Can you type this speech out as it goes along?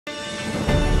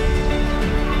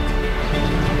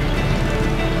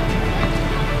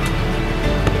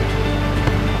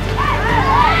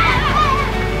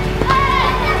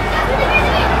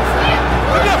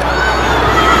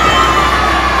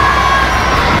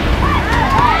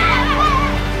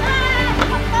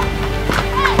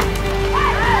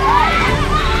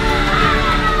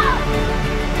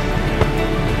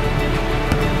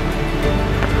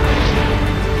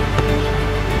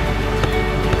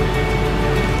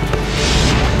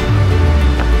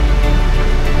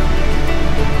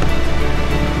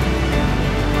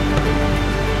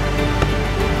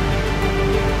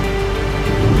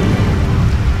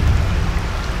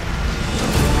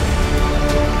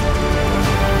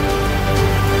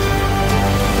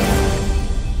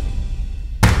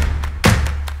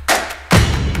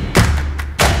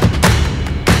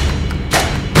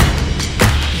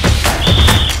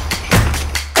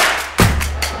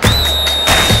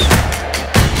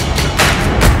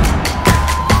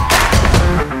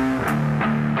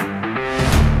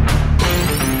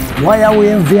Why are we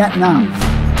in Vietnam?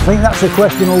 I think that's a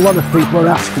question a lot of people are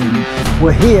asking.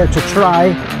 We're here to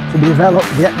try to develop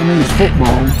Vietnamese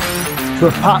football to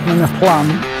a pattern and a plan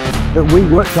that we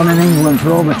worked on in England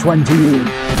for over 20 years.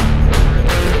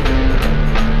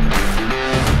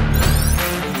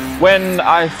 When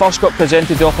I first got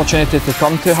presented the opportunity to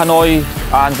come to Hanoi,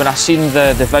 and when I seen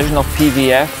the vision of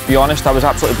PVF, to be honest, I was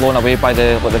absolutely blown away by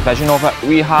the vision of it.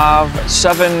 We have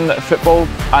 7 football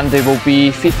and they will be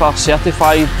FIFA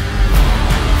certified.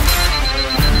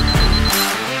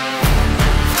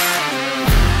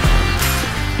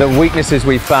 The weaknesses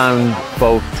we found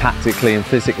both tactically and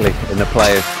physically in the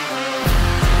players.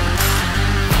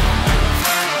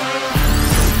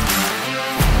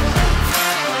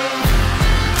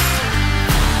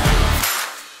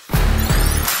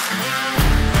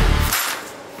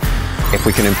 If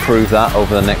we can improve that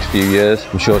over the next few years,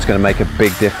 I'm sure it's going to make a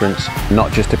big difference,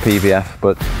 not just to PVF,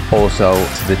 but also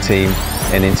to the team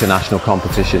in international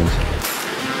competitions.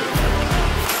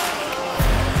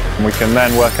 We can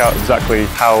then work out exactly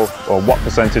how or what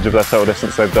percentage of their total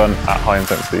distance they've done at high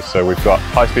intensity. So we've got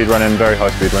high speed running, very high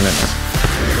speed running.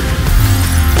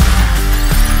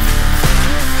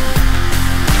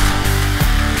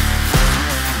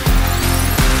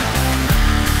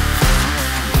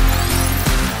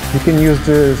 You can use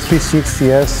the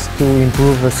 360S to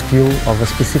improve a skill of a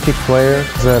specific player.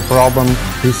 The problem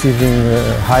receiving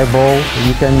a high ball,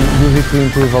 you can use it to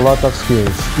improve a lot of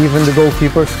skills. Even the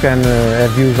goalkeepers can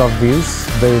have use of this.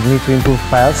 They need to improve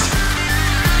pass.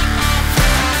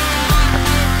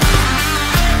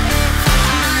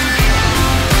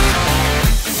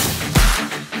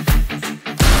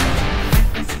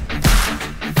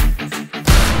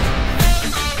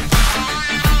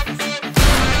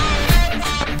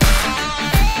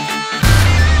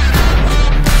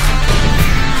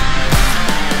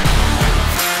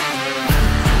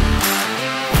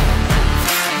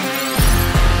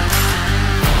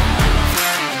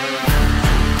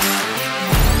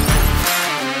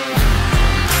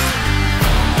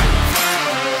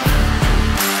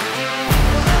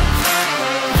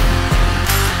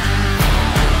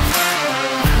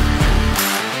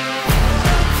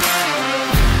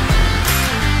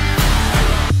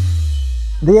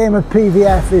 The aim of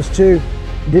PVF is to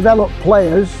develop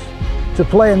players to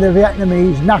play in the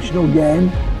Vietnamese national game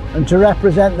and to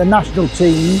represent the national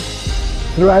teams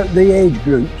throughout the age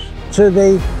groups to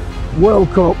the World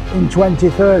Cup in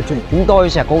 2030. Chúng tôi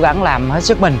sẽ cố gắng làm hết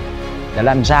sức mình để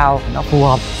làm sao nó phù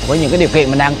hợp với những cái điều kiện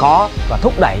mình đang có và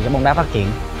thúc đẩy cho bóng đá phát triển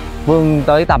vươn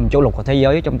tới tầm châu lục của thế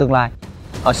giới trong tương lai.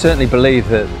 I certainly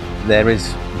believe that there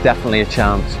is definitely a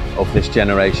chance of this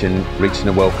generation reaching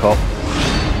the World Cup.